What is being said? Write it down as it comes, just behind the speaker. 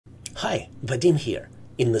Hi, Vadim here.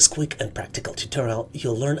 In this quick and practical tutorial,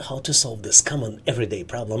 you'll learn how to solve this common everyday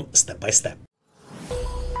problem step by step.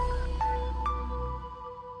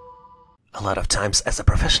 A lot of times as a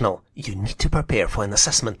professional, you need to prepare for an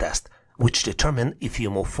assessment test, which determine if you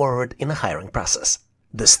move forward in a hiring process.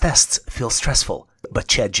 These tests feel stressful, but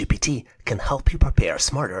ChatGPT can help you prepare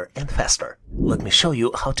smarter and faster. Let me show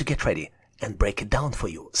you how to get ready and break it down for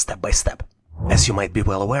you step by step. As you might be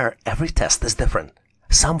well aware, every test is different.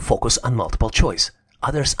 Some focus on multiple choice,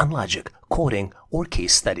 others on logic, coding, or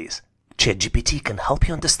case studies. ChatGPT can help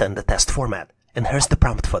you understand the test format, and here's the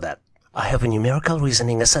prompt for that. I have a numerical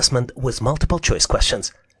reasoning assessment with multiple choice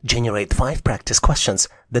questions. Generate 5 practice questions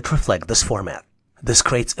that reflect this format. This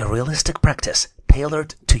creates a realistic practice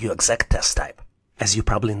tailored to your exact test type. As you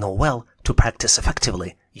probably know well, to practice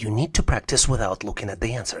effectively, you need to practice without looking at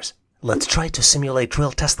the answers. Let's try to simulate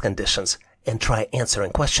real test conditions and try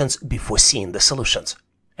answering questions before seeing the solutions.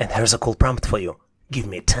 And here's a cool prompt for you. Give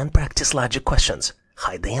me 10 practice logic questions.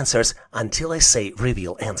 Hide the answers until I say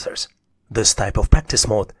reveal answers. This type of practice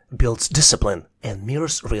mode builds discipline and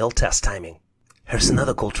mirrors real test timing. Here's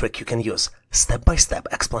another cool trick you can use, step-by-step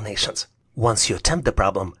explanations. Once you attempt the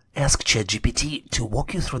problem, ask ChatGPT to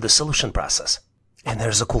walk you through the solution process. And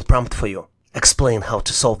here's a cool prompt for you. Explain how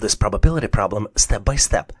to solve this probability problem step by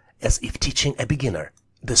step, as if teaching a beginner.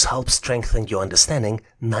 This helps strengthen your understanding,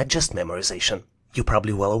 not just memorization. You're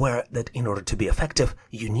probably well aware that in order to be effective,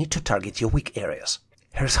 you need to target your weak areas.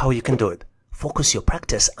 Here's how you can do it. Focus your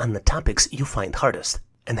practice on the topics you find hardest.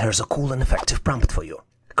 And here's a cool and effective prompt for you.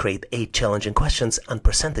 Create 8 challenging questions on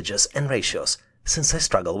percentages and ratios, since I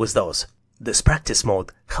struggle with those. This practice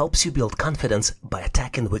mode helps you build confidence by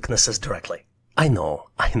attacking weaknesses directly. I know,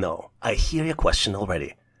 I hear your question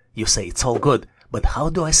already. You say it's all good, but how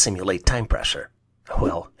do I simulate time pressure?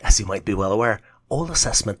 Well, as you might be well aware, all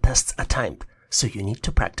assessment tests are timed, so you need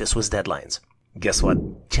to practice with deadlines. Guess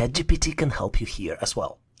what? ChatGPT can help you here as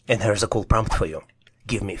well. And here's a cool prompt for you.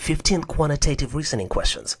 Give me 15 quantitative reasoning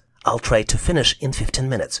questions. I'll try to finish in 15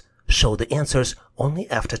 minutes. Show the answers only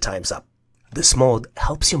after time's up. This mode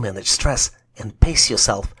helps you manage stress and pace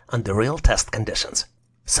yourself under real test conditions.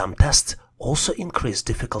 Some tests also increase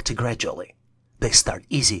difficulty gradually. They start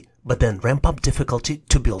easy, but then ramp up difficulty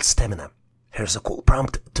to build stamina. Here's a cool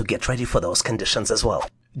prompt to get ready for those conditions as well.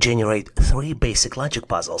 Generate 3 basic logic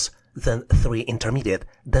puzzles, then 3 intermediate,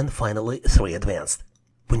 then finally 3 advanced.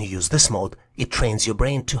 When you use this mode, it trains your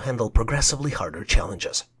brain to handle progressively harder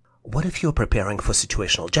challenges. What if you're preparing for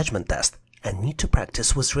situational judgment test and need to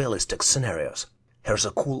practice with realistic scenarios? Here's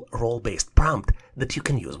a cool role-based prompt that you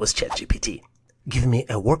can use with ChatGPT. Give me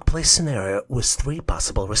a workplace scenario with 3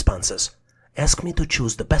 possible responses. Ask me to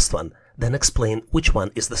choose the best one, then explain which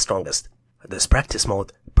one is the strongest. This practice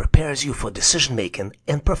mode prepares you for decision-making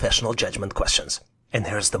and professional judgment questions. And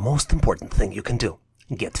here's the most important thing you can do.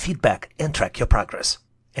 Get feedback and track your progress.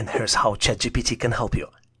 And here's how ChatGPT can help you.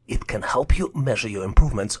 It can help you measure your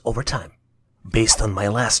improvements over time. Based on my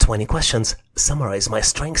last 20 questions, summarize my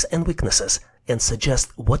strengths and weaknesses and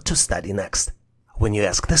suggest what to study next. When you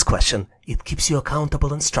ask this question, it keeps you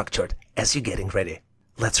accountable and structured as you're getting ready.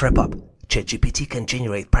 Let's wrap up. ChatGPT can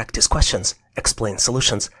generate practice questions, explain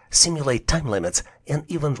solutions, simulate time limits, and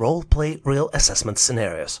even role-play real assessment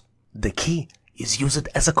scenarios. The key is use it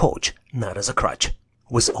as a coach, not as a crutch.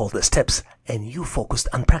 With all these tips and you focused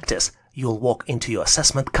on practice, you'll walk into your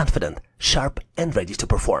assessment confident, sharp, and ready to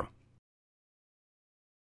perform.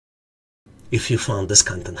 If you found this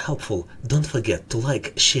content helpful, don't forget to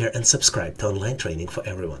like, share, and subscribe to Online Training for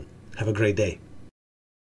Everyone. Have a great day.